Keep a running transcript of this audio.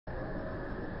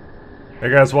Hey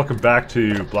guys, welcome back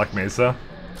to Black Mesa.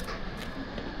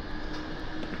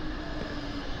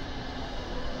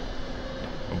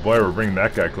 Oh boy, we're bringing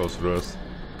that guy closer to us.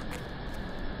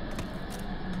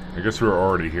 I guess we were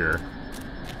already here.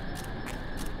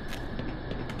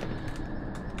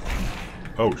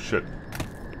 Oh shit.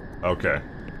 Okay.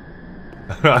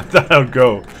 I thought I would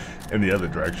go in the other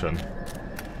direction.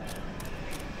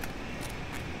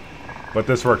 But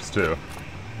this works too.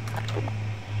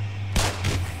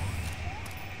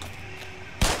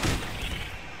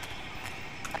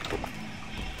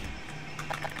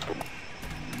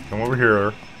 Come over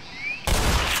here.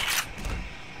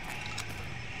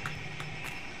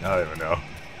 I don't even know.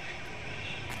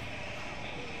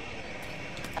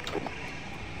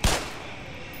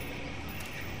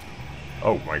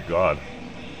 Oh my god.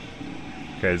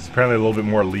 Okay, there's apparently a little bit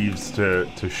more leaves to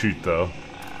shoot though.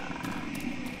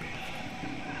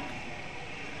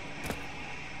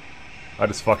 I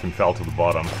just fucking fell to the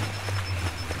bottom.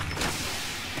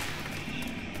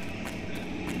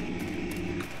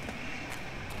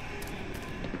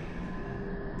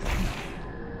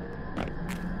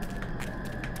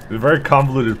 It's a very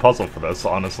convoluted puzzle for this,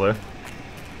 honestly.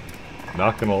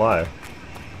 Not gonna lie.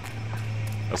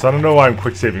 So I don't know why I'm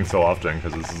quick saving so often,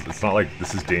 because it's not like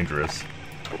this is dangerous.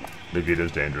 Maybe it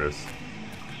is dangerous.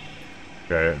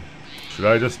 Okay. Should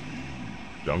I just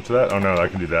jump to that? Oh no, I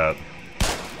can do that.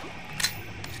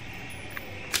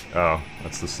 Oh,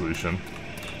 that's the solution.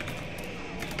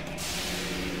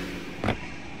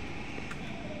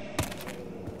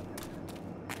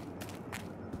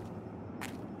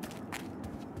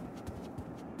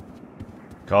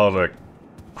 Call it a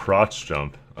crotch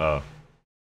jump. Oh.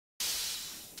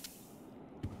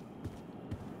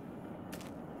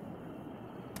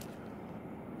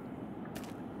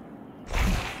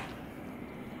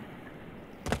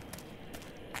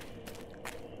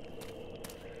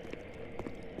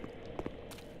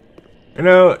 You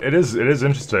know, it is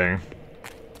interesting.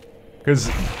 Because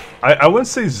I wouldn't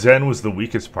say Zen was the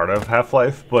weakest part of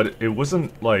Half-Life, but it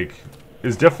wasn't like...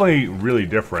 It's definitely really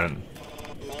different.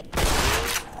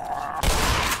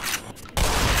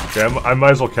 Okay, I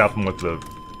might as well cap him with the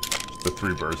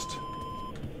 3 burst.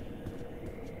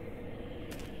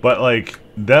 But like,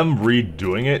 them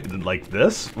redoing it like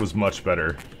this was much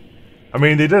better. I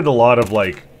mean, they did a lot of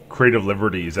like creative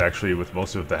liberties actually with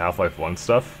most of the Half-Life 1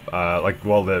 stuff. Like,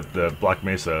 well, the Black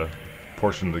Mesa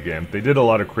portion of the game. They did a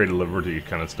lot of creative liberty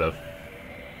kind of stuff.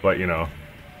 But, you know,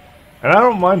 and I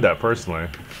don't mind that personally.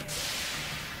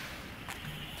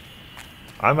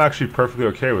 I'm actually perfectly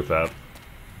okay with that.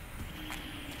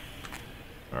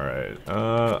 Alright,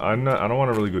 I don't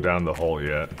want to really go down the hole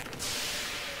yet.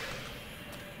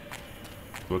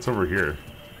 What's over here?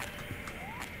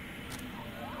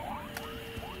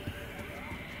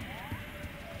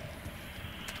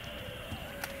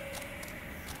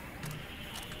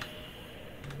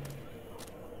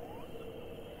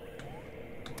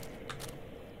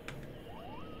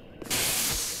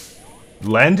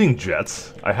 Landing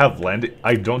jets? I have landing...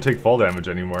 I don't take fall damage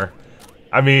anymore.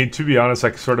 I mean, to be honest,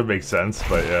 that sort of makes sense,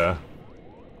 but yeah.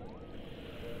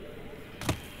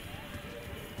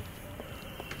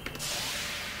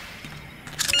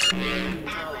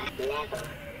 Power level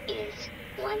is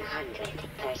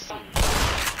 100%.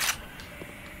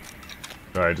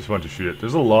 Alright, I just want to shoot it.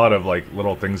 There's a lot of, like,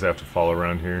 little things I have to follow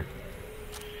around here.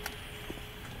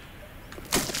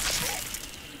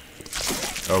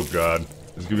 Oh god.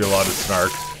 There's gonna be a lot of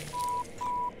snark.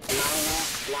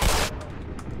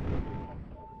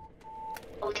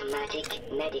 Automatic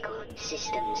medical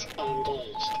systems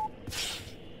engaged.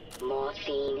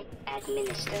 Morphine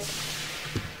administered.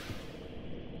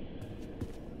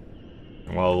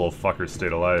 Well, the little fucker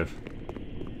stayed alive.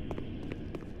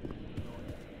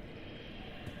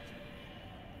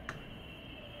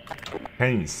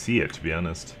 Can't even see it, to be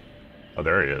honest. Oh,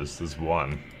 there he is. There's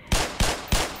one.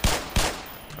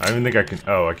 I don't even think I can...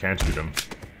 Oh, I can't shoot him.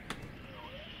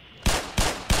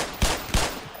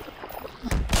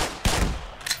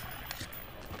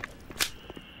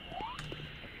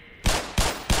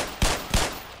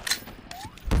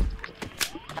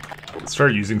 Let's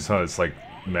start using some of this, like,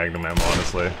 magnum ammo,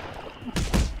 honestly.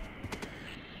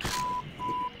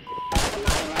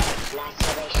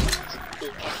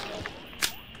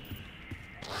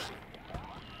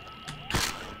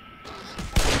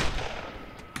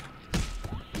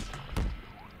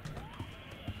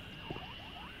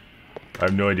 I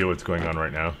have no idea what's going on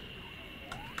right now.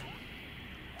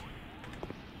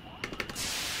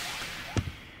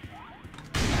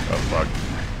 Oh, fuck.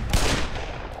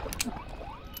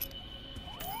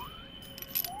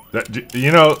 That,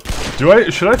 you know,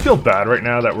 should I feel bad right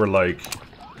now that we're like,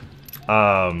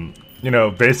 you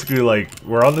know, basically, like,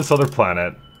 we're on this other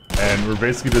planet, and we're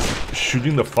basically just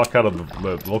shooting the fuck out of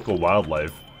the local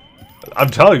wildlife. I'm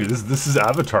telling you, this is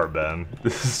Avatar, man.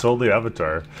 This is totally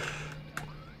Avatar.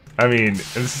 I mean, and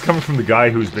this is coming from the guy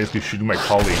who's basically shooting my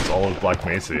colleagues all over Black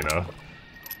Mesa, you know?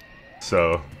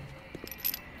 So...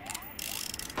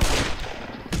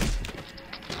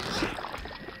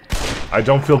 I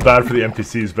don't feel bad for the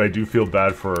NPCs, but I do feel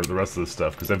bad for the rest of the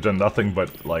stuff, because I've done nothing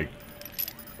but, like,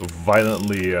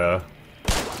 violently,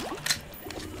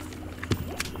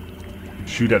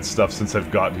 shoot at stuff since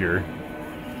I've got here.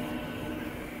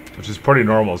 Which is pretty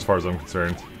normal as far as I'm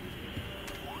concerned.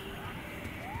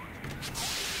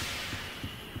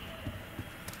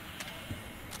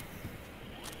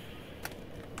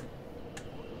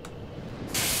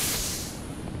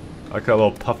 I like that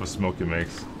little puff of smoke it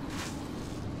makes.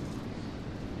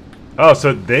 Oh,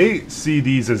 so they see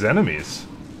these as enemies.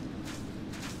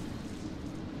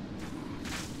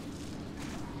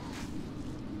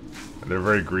 They're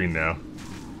very green now.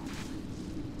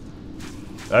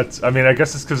 That's, I mean, I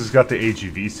guess it's because it's got the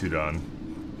AGV suit on.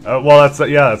 Well, that's,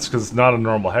 yeah, that's because it's not a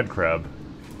normal head crab.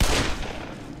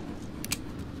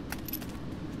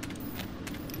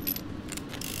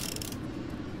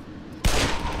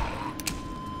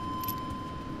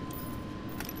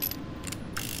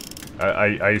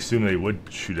 I assume they would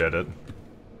shoot at it.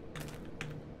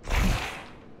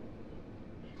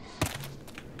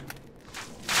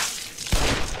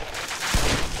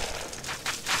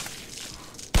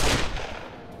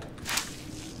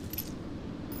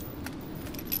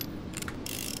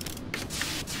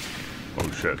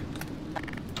 Oh shit.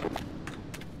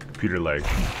 Computer lag.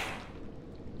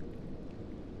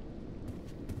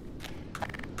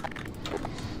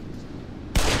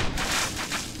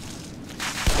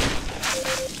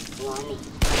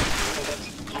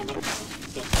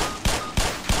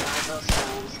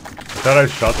 I thought I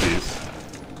shot these.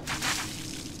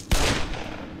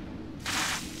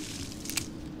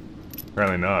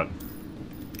 Apparently not.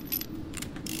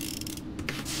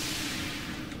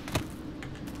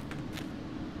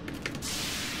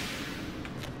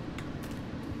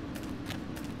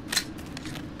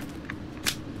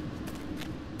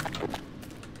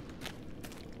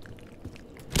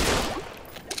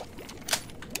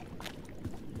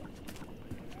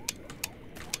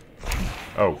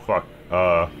 Oh, fuck.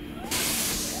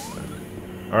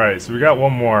 Alright, so we got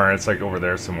one more. It's like over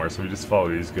there somewhere, so we just follow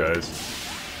these guys.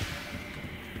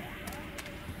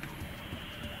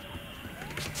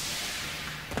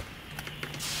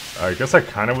 I guess I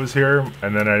kind of was here,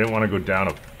 and then I didn't want to go down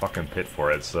a fucking pit for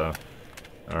it, so...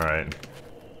 Alright.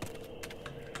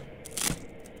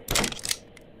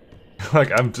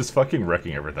 Like, I'm just fucking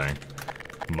wrecking everything.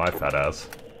 My fat ass.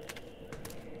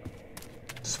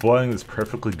 Spoiling this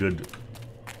perfectly good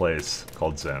place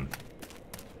called Zen.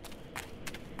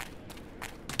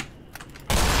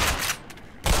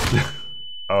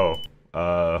 Oh,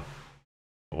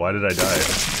 why did I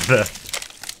die?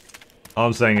 All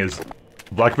I'm saying is,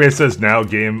 Black Mesa is now a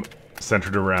game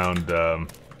centered around,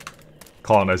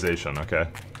 colonization, okay?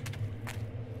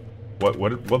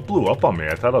 What blew up on me?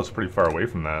 I thought I was pretty far away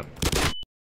from that.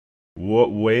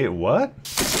 Wait, what?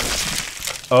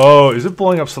 Oh, is it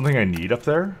blowing up something I need up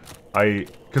there?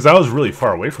 Because I was really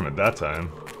far away from it that time.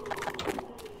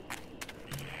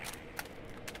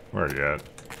 Where are you at?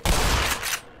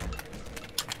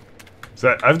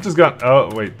 So I've just got...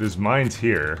 Oh, wait, there's mines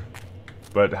here.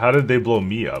 But how did they blow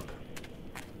me up?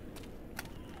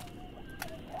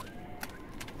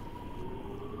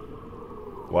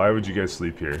 Why would you guys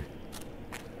sleep here?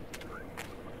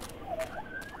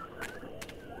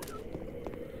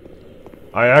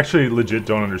 I actually legit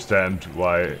don't understand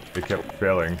why it kept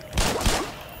failing.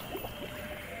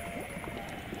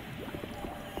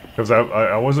 Because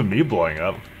I wasn't me blowing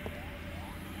up.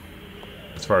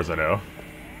 As far as I know.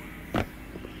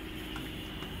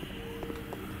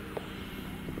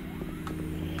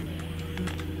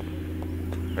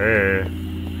 Hey.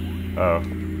 Oh.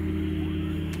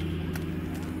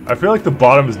 I feel like the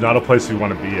bottom is not a place we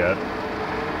want to be at.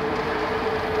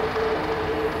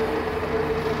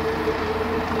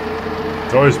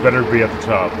 It's always better to be at the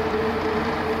top.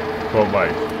 Quote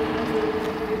Mike.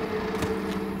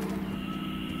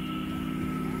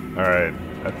 Alright,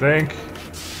 I think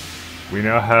we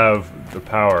now have the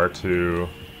power to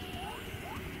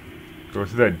go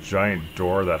through that giant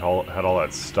door that had all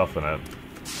that stuff in it.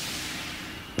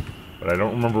 But I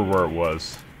don't remember where it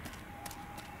was.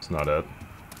 It's not it.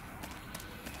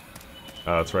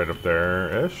 It's right up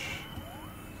there-ish?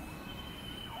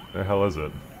 The hell is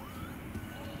it?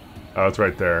 Oh, it's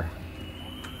right there.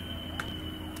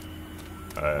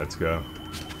 Alright, let's go.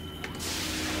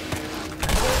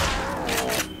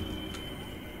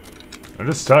 I'm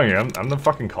just telling you, I'm the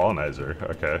fucking colonizer.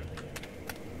 Okay.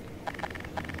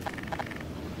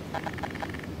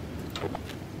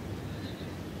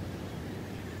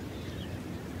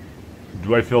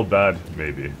 Do I feel bad?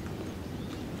 Maybe.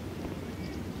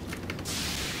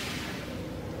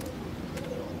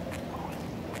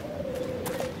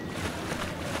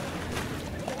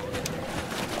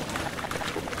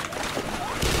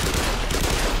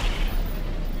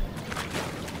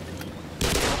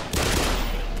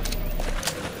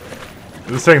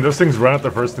 Just saying, those things run at the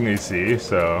first thing they see,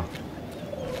 so...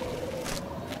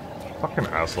 Fucking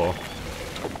asshole.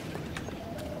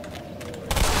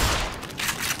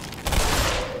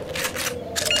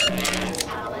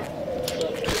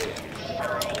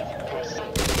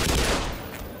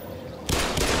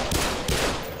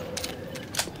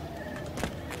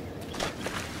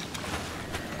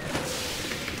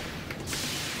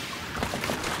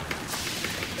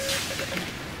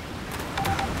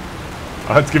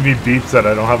 It's giving me beeps that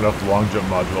I don't have enough long jump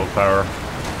module power.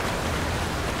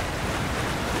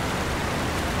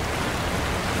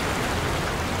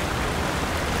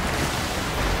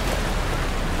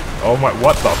 Oh my,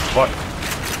 what the fuck?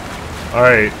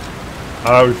 Alright.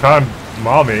 We found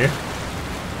Mommy.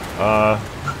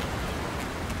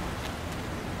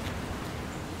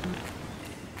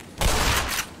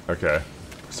 Okay.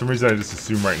 For some reason I just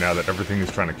assume right now that everything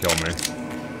is trying to kill me.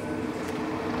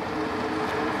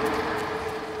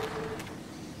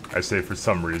 I say for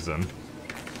some reason.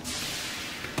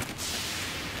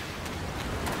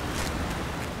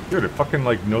 Dude, it fucking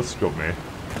like no-scope me.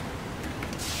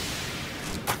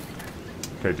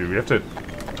 Okay, dude, we have to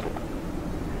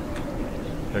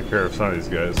take care of some of these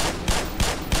guys.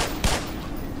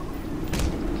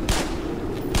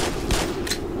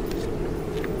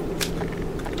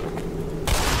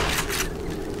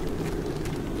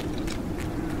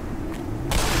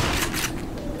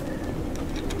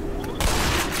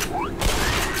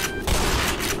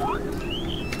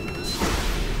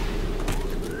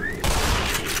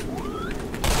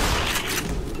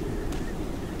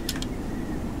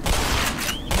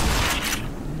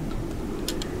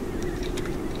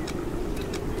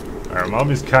 Alright,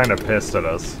 Mommy's kinda pissed at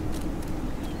us.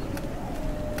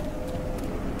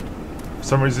 For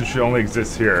some reason she only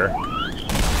exists here.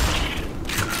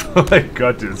 Oh my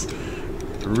god, dude, it's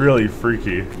really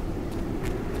freaky.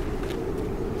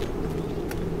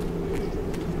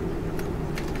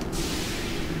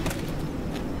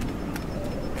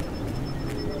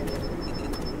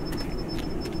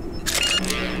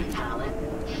 Power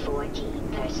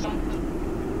 40%.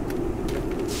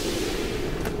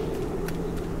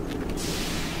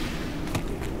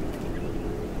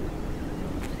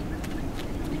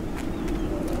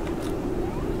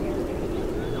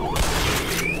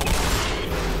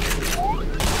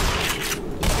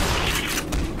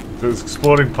 Those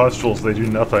exploding pustules, they do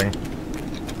nothing.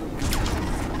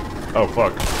 Oh,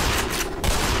 fuck.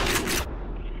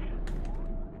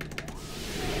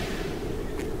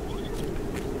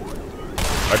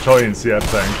 I totally didn't see that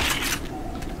thing.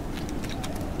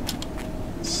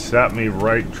 Sat me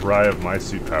right dry of my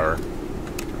suit power.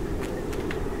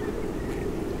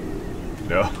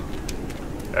 No.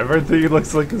 Everything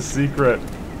looks like a secret.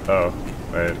 Oh,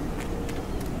 wait.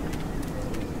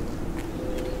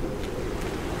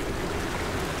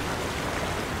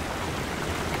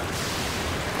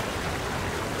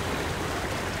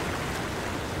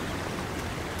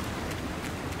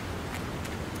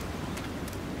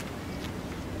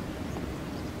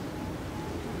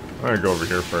 I'm gonna go over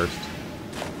here first.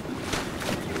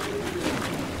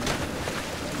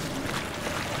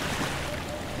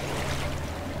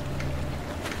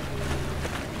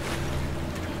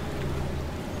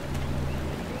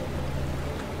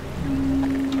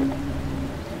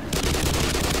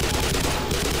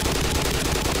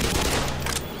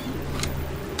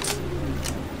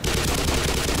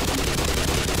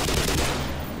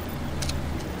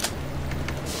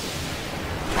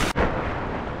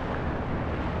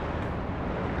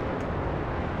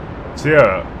 See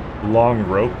a long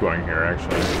rope going here,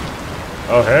 actually.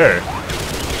 Oh, hey.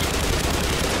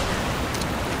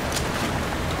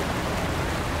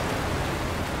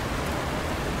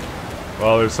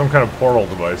 Well, there's some kind of portal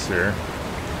device here.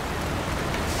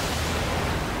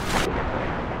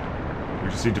 We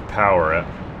just need to power it.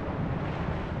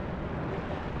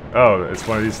 Oh, it's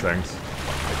one of these things.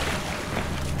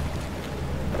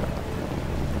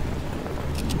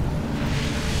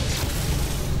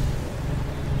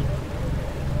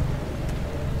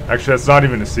 Actually, that's not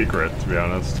even a secret, to be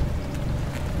honest.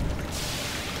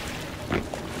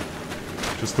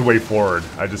 Just the way forward.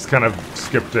 I just kind of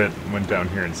skipped it and went down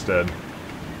here instead.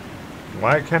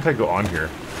 Why can't I go on here?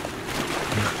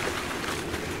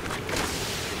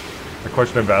 A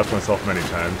question I've asked myself many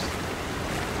times.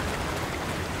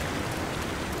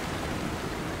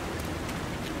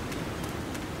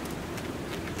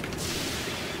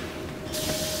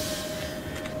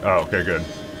 Oh, okay, good.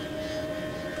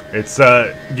 It's,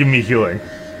 giving me healing.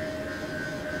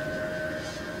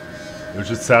 It was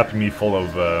just sapping me full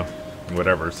of,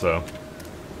 whatever, so...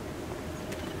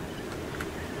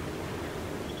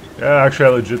 Yeah, actually, I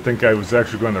legit think I was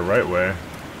actually going the right way.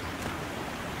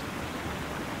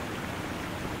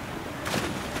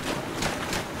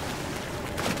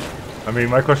 I mean,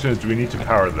 my question is, do we need to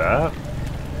power that?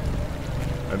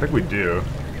 I think we do.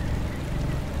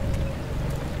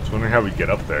 Just wondering how we get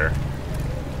up there.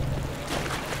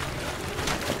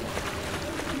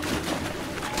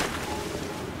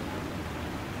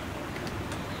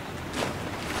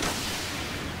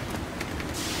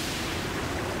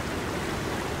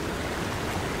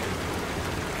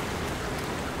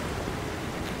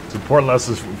 It's important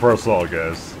lessons for us all,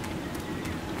 guys.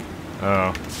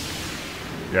 Oh.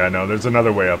 Yeah, no, there's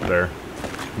another way up there.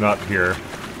 Not here.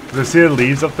 I see it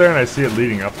leads up there, and I see it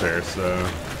leading up there, so...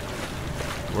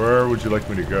 Where would you like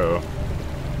me to go?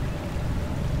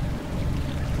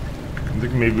 I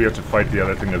think maybe we have to fight the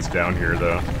other thing that's down here,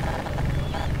 though.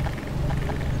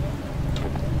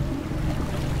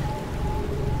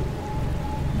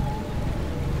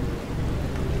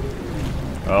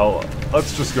 Well,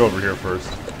 let's just go over here first.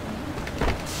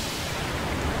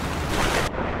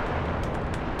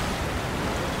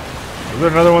 Is there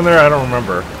another one there? I don't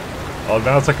remember. Oh,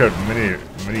 now it's like a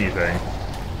mini thing.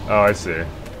 Oh, I see.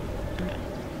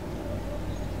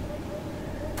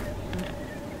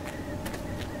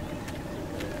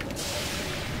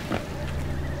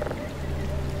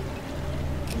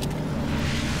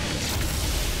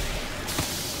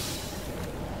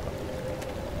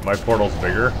 My portal's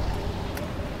bigger.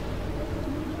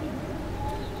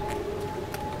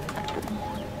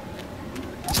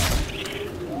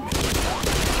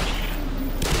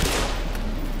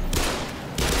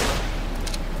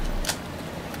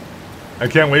 I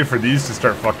can't wait for these to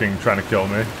start fucking trying to kill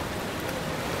me.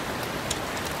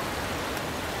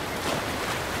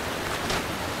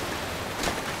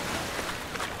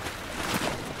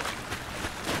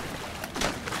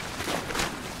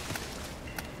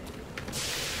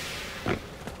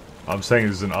 I'm saying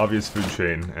there's an obvious food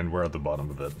chain, and we're at the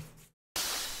bottom of it.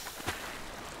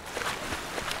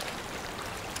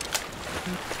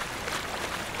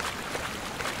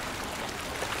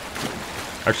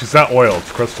 Actually, it's not oil,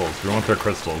 it's crystals. We want their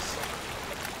crystals.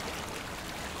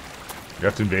 You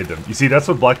have to invade them. You see, that's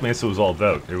what Black Mesa was all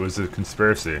about. It was a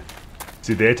conspiracy.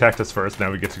 See, they attacked us first,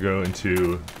 now we get to go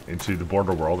into the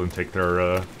border world and take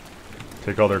their,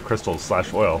 take all their crystals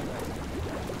 / oil.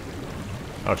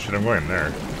 Oh shit, I'm going in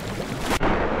there.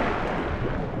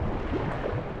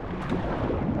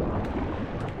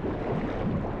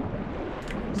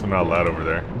 So I'm not allowed over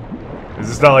there. Is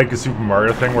this not like a Super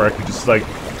Mario thing where I could just, like,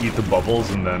 eat the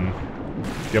bubbles and then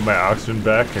get my oxygen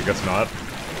back? I guess not.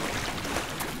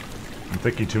 I'm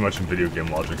thinking too much in video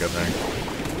game logic, I think.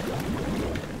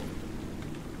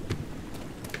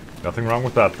 Nothing wrong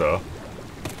with that, though.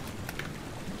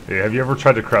 Hey, have you ever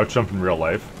tried to crouch jump in real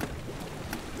life?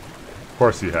 Of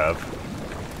course you have.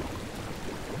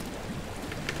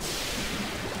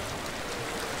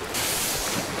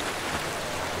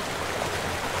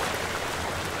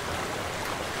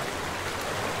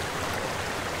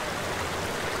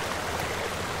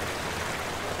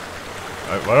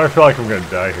 Why do I feel like I'm gonna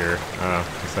die here?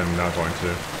 Guess I'm not going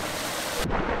to.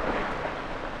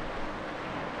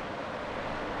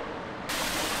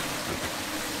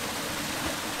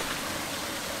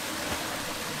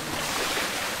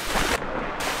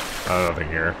 Nothing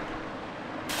here.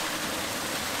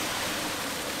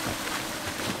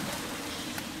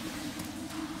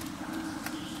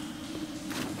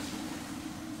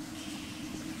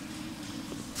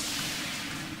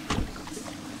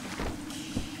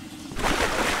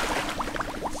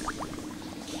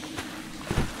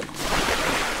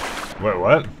 Wait,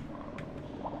 what?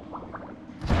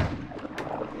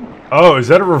 Oh, is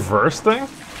that a reverse thing?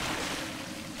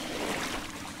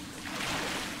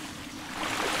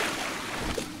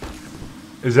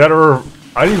 Is that a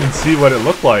I didn't even see what it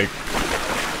looked like.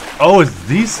 Oh, it's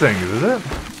these things, is it?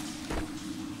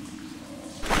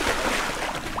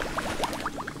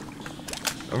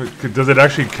 I mean, does it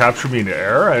actually capture me in the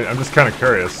air? I'm just kind of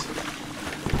curious.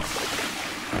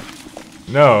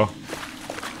 No.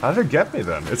 How did it get me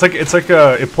then? It's like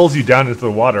it pulls you down into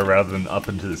the water rather than up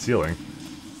into the ceiling.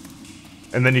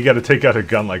 And then you got to take out a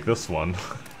gun like this one.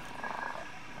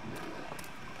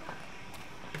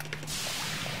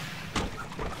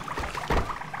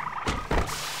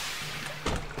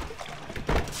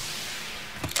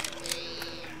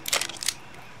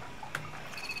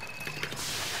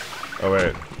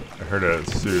 to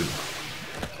suit.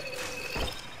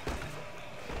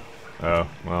 Oh,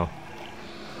 well.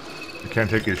 I can't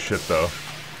take his shit, though.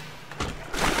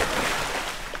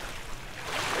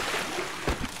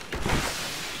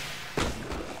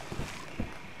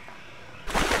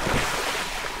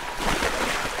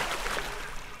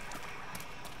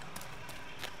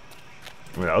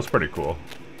 I mean, that was pretty cool.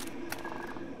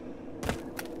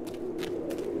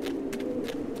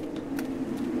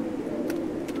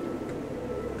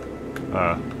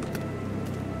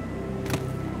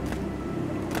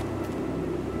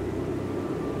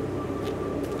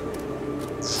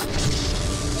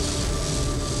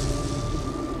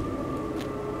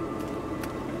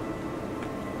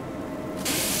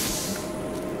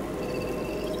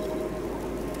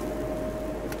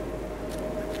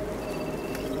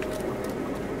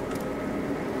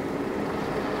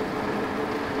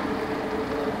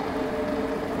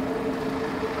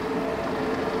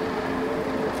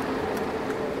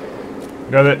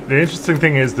 No, the interesting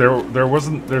thing is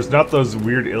there's not those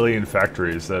weird alien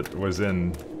factories that was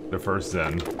in the first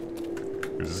Zen.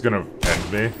 Is this gonna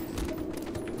end me?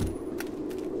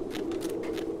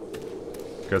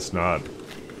 Guess not.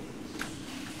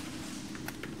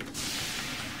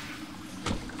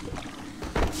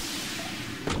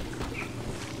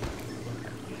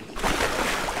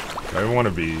 Do I want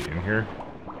to be in here?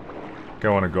 I think I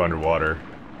want to go underwater.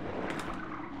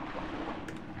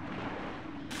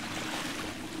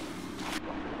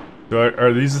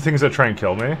 Are these the things that try and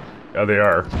kill me? Oh, they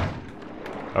are.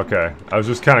 Okay, I was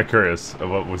just kind of curious of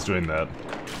what was doing that.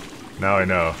 Now I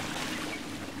know.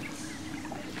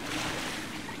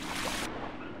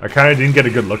 I kind of didn't get a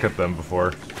good look at them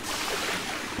before.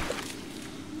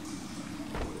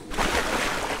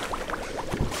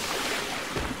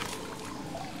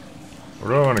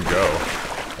 Where do I want to go?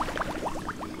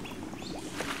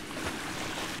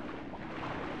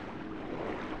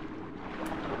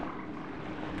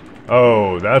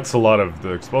 Oh, that's a lot of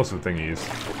the explosive thingies.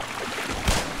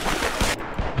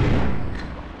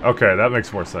 Okay, that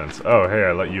makes more sense. Oh, hey,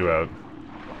 I let you out.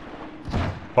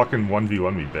 Fucking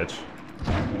 1v1 me, bitch.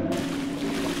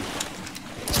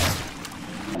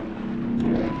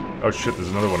 Oh shit, there's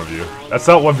another one of you. That's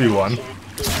not 1v1.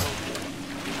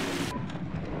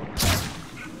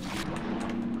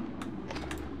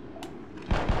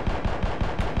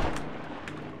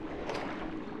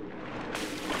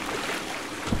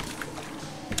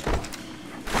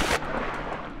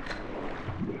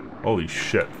 Holy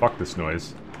shit, fuck this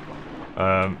noise.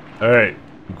 Alright.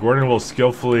 Gordon will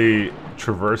skillfully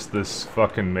traverse this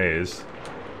fucking maze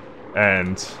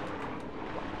and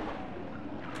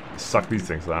suck these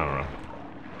things. I don't know.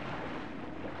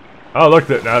 Oh, look,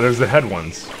 now there's the head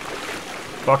ones.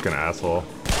 Fucking asshole.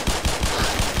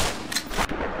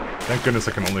 Thank goodness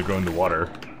I can only go into water.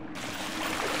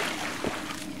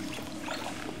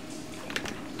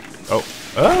 Oh.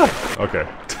 Ah! Okay.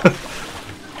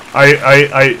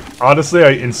 I honestly, I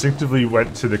instinctively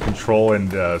went to the control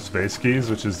and space keys,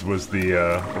 which was the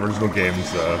original game's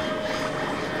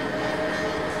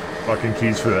fucking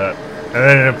keys for that. And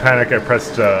then in a panic, I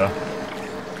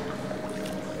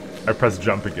pressed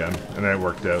jump again, and then it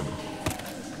worked out.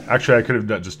 Actually, I could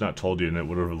have just not told you, and it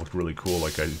would have looked really cool,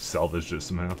 like I salvaged it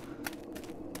somehow.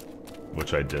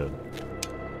 Which I did.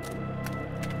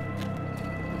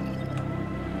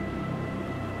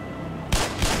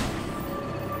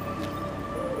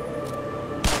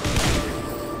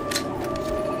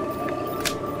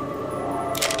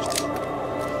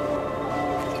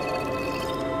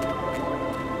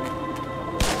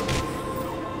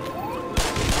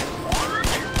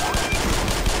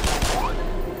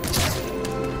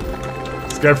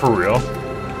 Scared for real?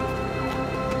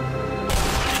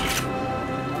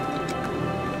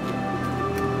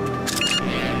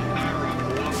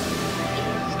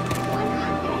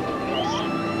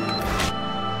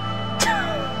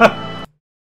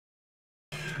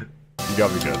 You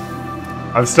got me good.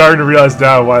 I'm starting to realize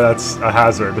now why that's a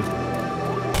hazard.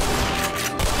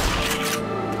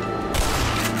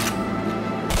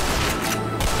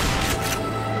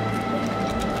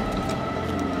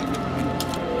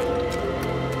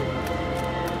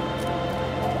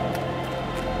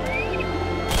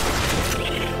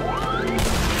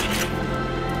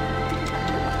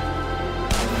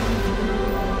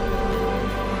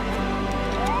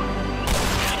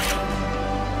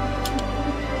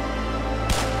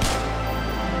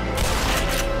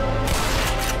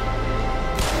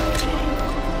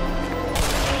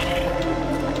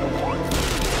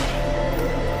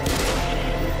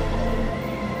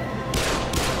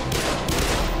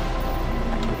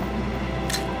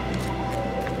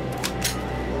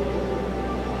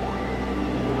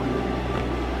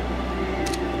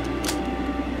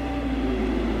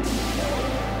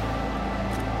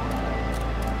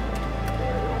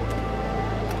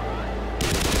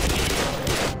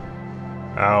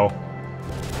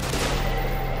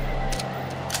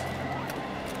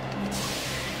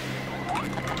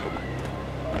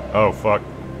 Oh, fuck.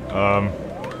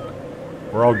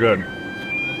 We're all good.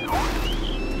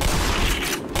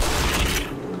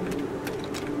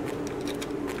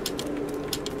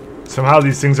 Somehow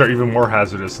these things are even more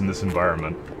hazardous in this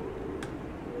environment.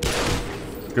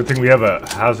 Good thing we have a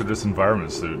hazardous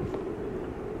environment suit.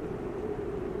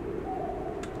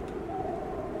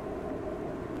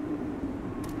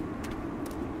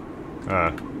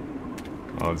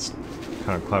 I'll just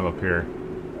kind of climb up here.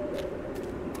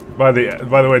 By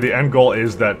the way, the end goal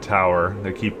is that tower.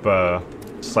 They keep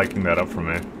psyching that up for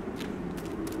me.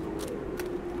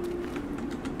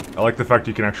 I like the fact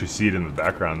you can actually see it in the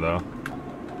background, though.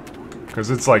 Because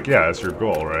it's like, yeah, it's your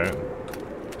goal, right?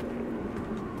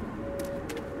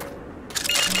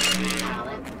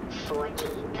 Power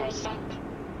 14%.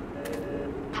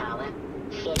 Power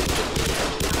 50%.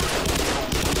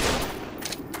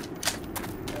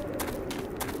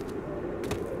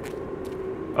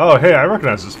 Oh, hey, I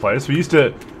recognize this place. We used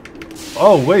to...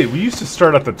 Oh, wait, we used to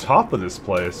start at the top of this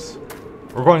place.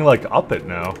 We're going, like, up it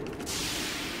now.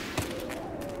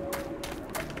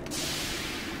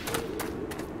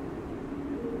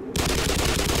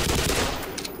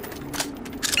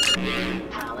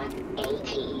 Power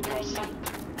 80%.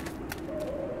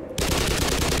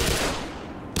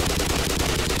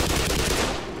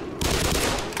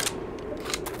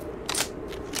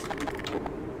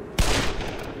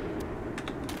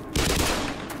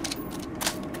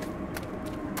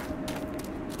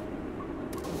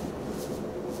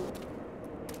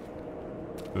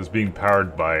 It was being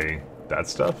powered by that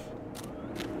stuff?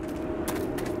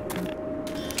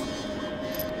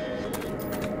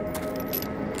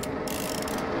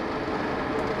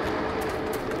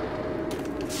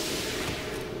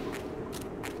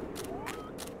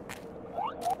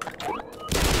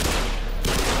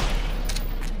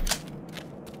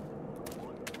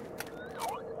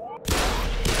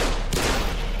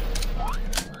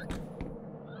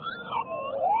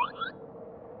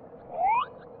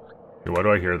 Why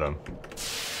do I hear them?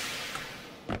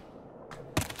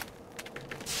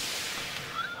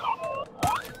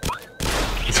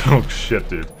 Oh shit,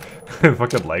 dude.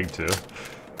 Fucking lag too.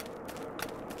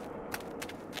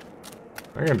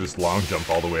 I can just long jump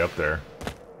all the way up there.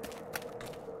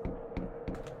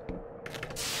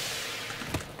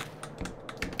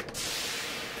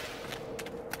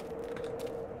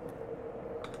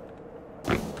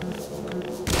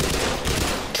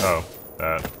 Oh,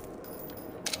 that.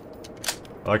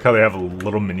 I like how they have a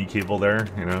little mini cable there,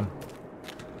 you know?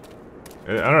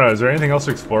 I don't know, is there anything else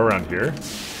to explore around here?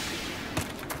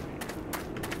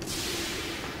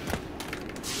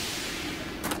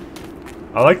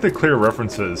 I like the clear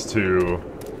references to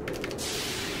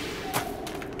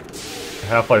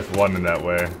Half-Life 1 in that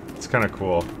way. It's kind of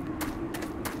cool.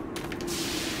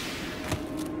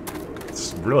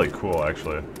 It's really cool,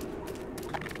 actually.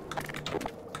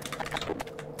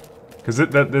 Because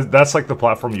that's like the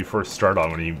platform you first start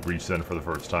on when you reach in for the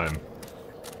first time.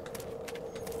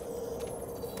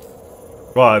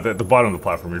 Well, at the bottom of the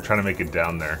platform, you're trying to make it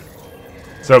down there.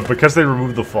 So, because they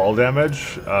removed the fall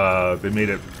damage, they made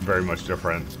it very much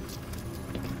different.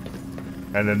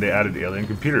 And then they added alien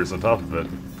computers on top of it.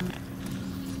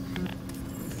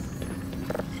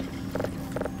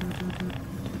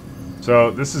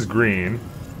 So, this is green,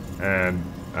 and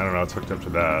I don't know, it's hooked up to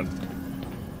that.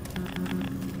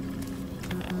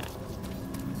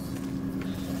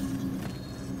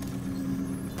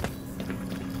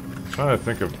 I'm trying to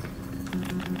think of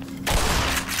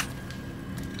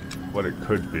what it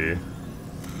could be.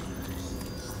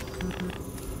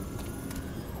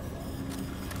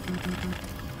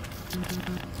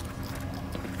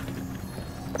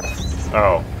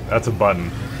 Oh, that's a button.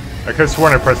 I could have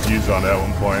sworn I pressed use on it at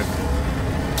one point.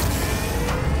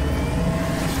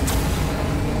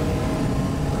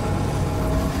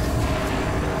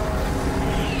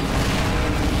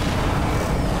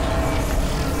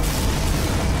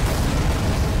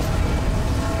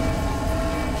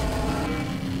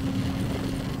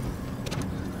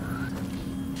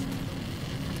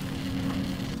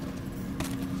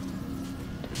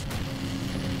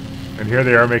 And here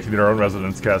they are making their own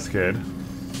resonance cascade.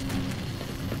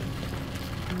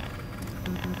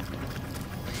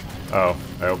 Oh,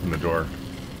 I opened the door.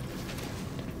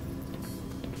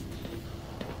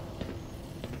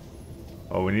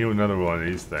 Oh, we need another one of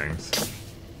these things.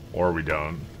 Or we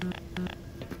don't.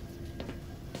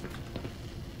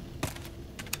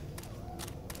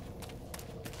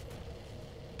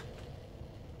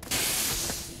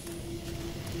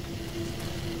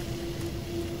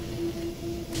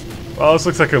 Well, this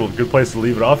looks like a good place to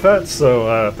leave it off at,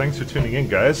 so thanks for tuning in,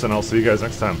 guys, and I'll see you guys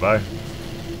next time. Bye.